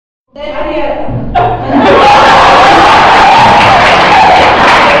Hello,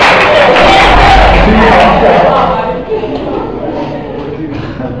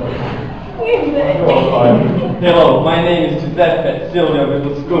 my name is Giuseppe Silvio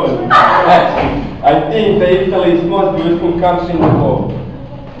Berlusconi. I think that Italy is the most beautiful country in the world.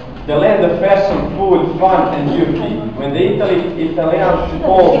 The land of fashion, food, fun and beauty. When the Italians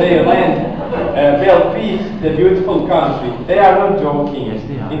call their land bel peace, the beautiful country, they are not joking.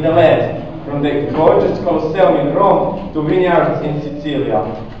 In the last, from the gorgeous Colosseum in Rome to vineyards in Sicilia,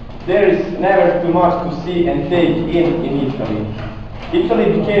 there is never too much to see and take in Italy. Italy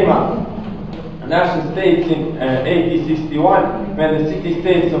became a nation state in 1861 when the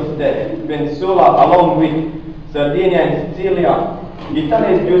city-states of the peninsula, along with Sardinia and Sicilia,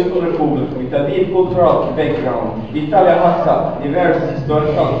 Italy is a beautiful republic with a deep cultural background. Italy has a diverse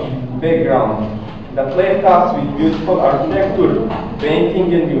historical background that left us with beautiful architecture,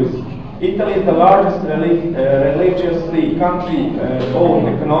 painting and music. Italy is the largest religiously country, both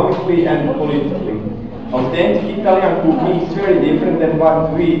economically and politically. Authentic Italian cooking is very different than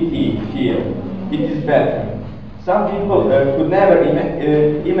what we eat here. It is better. Some people could never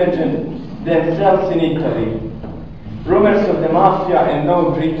imagine themselves in Italy. Rumors of the mafia and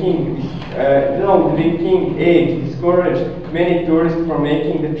no drinking age discourage many tourists from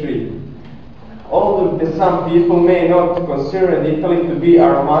making the trip. Although some people may not consider Italy to be a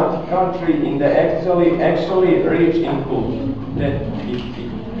romantic country, in the actually rich in culture. That is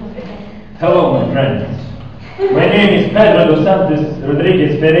it. Hello, my friends. My name is Pedro dos Santos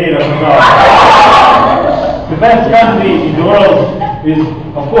Rodriguez Pereira. The best country in the world is,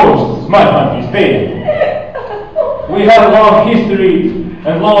 of course, my country, Spain. We have a long history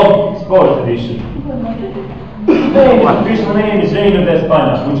and long sports tradition. Spain's official name is Reino de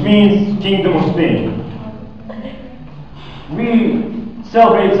España, which means Kingdom of Spain. We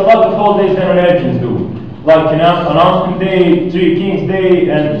celebrate a lot of holidays than Americans do, like Announcement Day, Three Kings Day,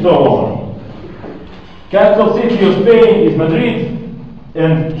 and so on. Capital city of Spain is Madrid,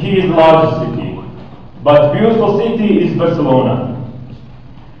 and he is the largest city. But beautiful city is Barcelona.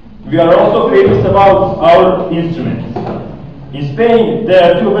 We are also famous about our instruments. In Spain, there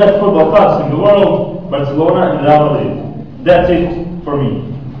are two best football clubs in the world, Barcelona and Real Madrid. That's it for me.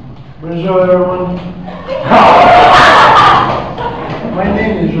 Bonjour everyone. My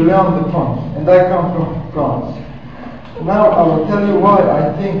name is Julien Dupont, and I come from France. Now I will tell you why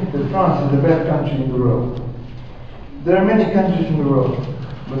I think that France is the best country in the world. There are many countries in the world,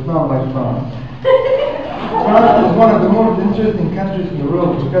 but not like France. France is one of the most interesting countries in the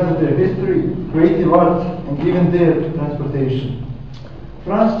world because of their history, creative arts, and even their transportation.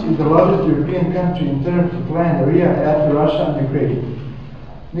 France is the largest European country in terms of land area after Russia and Ukraine.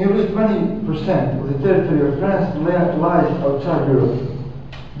 Nearly 20% of the territory of France lies outside Europe.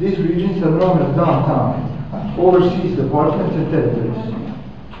 These regions are known as downtown, overseas departments and territories,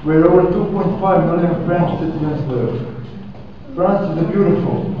 where over 2.5 million French citizens live. France is a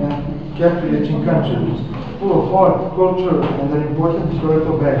beautiful and captivating country, full of art, culture, and an important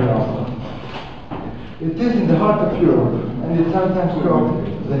historical background. It is in the heart of Europe, and it is sometimes called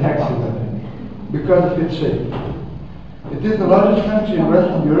the hexagon, because of its shape. It is the largest country in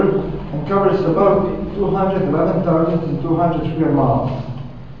Western Europe and covers about 211,200 square miles.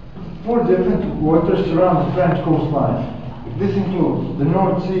 4 different waters surround the French coastline. This includes the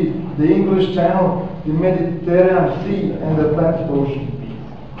North Sea, the English Channel, the Mediterranean Sea, and the Atlantic Ocean.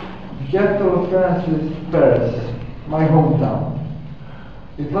 The capital of France is Paris, my hometown.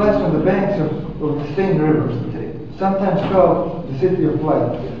 It lies on the banks of the Seine River, sometimes called the City of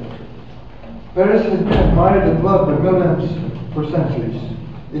Light. Paris has been admired and loved by millions for centuries.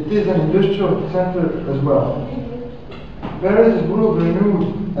 It is an industrial center as well. Paris is world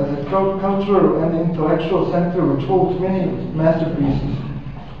renowned as a cultural and intellectual center which holds many masterpieces.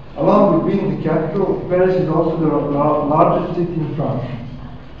 Along with being the capital, Paris is also the largest city in France.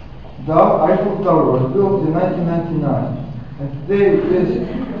 The Eiffel Tower was built in 1999 and today it is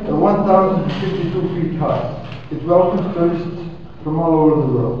 1,052 feet high. It welcomes tourists from all over the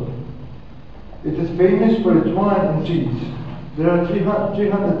world. It is famous for its wine and cheese. There are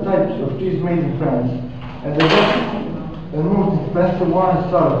 300 types of cheese made in France, and the best and most expensive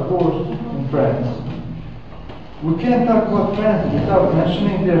wines are, of course, in France. We can't talk about France without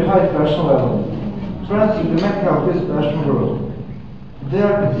mentioning their high fashion level. France is the mecca of this fashion world. They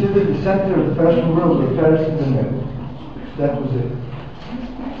are considered the center of the fashion world with Paris in the middle. That was it.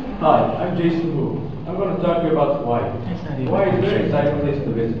 Hi, I'm Jason Wu. I'm going to talk to you about Hawaii. Hawaii is a very exciting place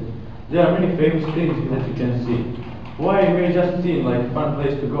to visit. There are many famous things that you can see. Hawaii may just seem like a fun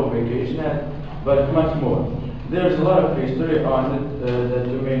place to go vacation at, but much more. There's a lot of history on it that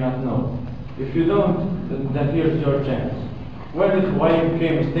you may not know. If you don't, then here's your chance. When did Hawaii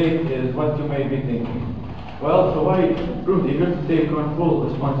became a state is what you may be thinking. Well, Hawaii proved eager to take on full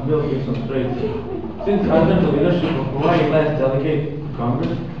responsibilities on straits. Since under the leadership of Hawaii last delegate to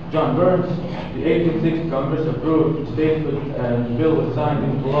Congress, John Burns, the 1860 Congress approved statehood and the bill was signed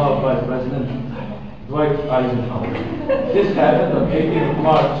into law by President Dwight Eisenhower. This happened on 18th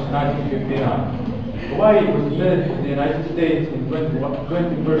March 1959. Hawaii was admitted to the United States in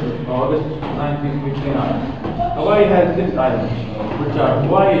 21st of August 1959. Hawaii has 6 islands, which are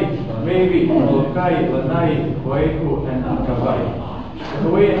Hawaii, Maui, Molokai, Lanai, Oahu, and Kauai. The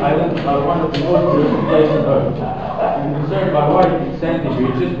Hawaiian Islands are one of the most beautiful places on Earth. If concerned by white sandy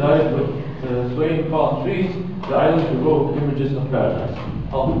beaches dotted with swaying palm trees, the islands evoke images of paradise.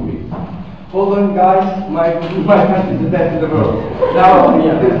 Hold on, guys. My country is the best in the world. Now I'll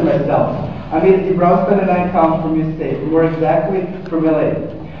introduce myself. I'm Mirza and I come from your state, more exactly from LA.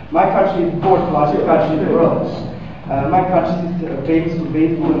 My country is the 4th largest country in the world. My country is famous for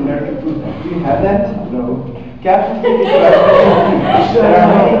baseball and American football. Do you have that? No. Capital city is there are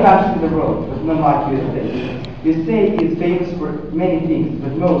many countries in the world, but not like USA. USA is famous for many things,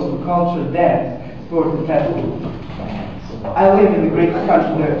 but most for culture, dance, sports, and festivals. I live in the greatest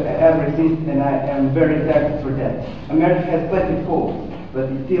country that ever exists, and I am very thankful for that. America has plenty of faults, but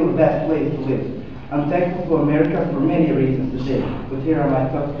it's still the best place to live. I'm thankful for America for many reasons today, but here are my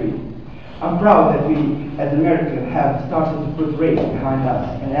top 3. I'm proud that we, as Americans, have started to put race behind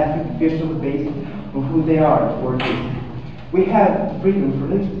us and ask officials based on who they are or this. We have freedom for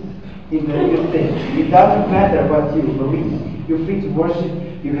religion in the USA. It doesn't matter what you believe. You're free to worship,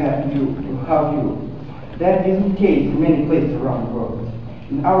 you have to do how you. That isn't the case in many places around the world.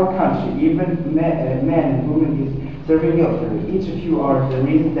 In our country, even men and women is serving military. Each of you are the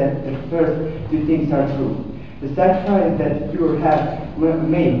reason that the first 2 things are true. The sacrifice that you have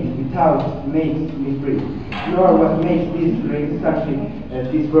made without makes me free. You are what makes this great country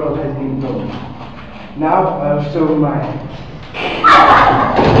this world has been known. Now I'll show mine.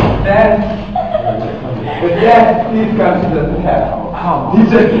 But that this country doesn't have.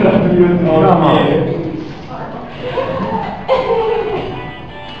 These are not beautiful. Come on.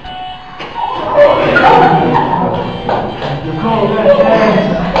 You call that dance?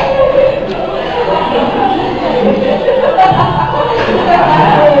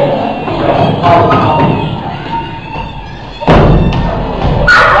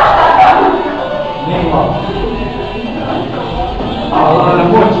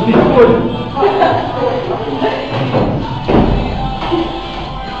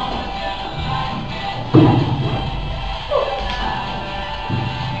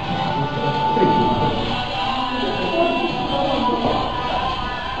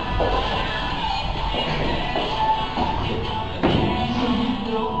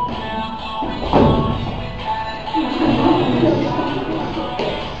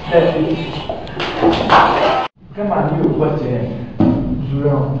 Come on, you, what's your name?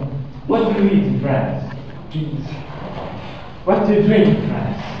 Jerome. What do you eat in France? Cheese. What do you drink in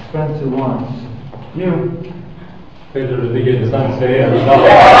France? Spencer wines. You? Pedro Rodriguez de Sanse.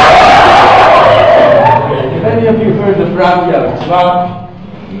 Have any of you heard of Radili?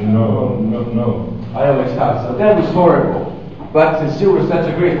 No. I always have. So that was horrible. But since you were such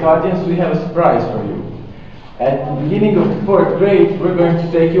a great audience, we have a surprise for you. At the beginning of the 4th grade, we're going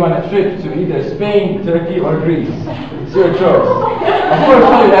to take you on a trip to either Spain, Turkey, or Greece. It's your choice. Of course,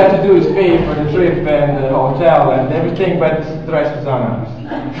 all you have to do is pay for the trip and the hotel and everything, but the rest is on us.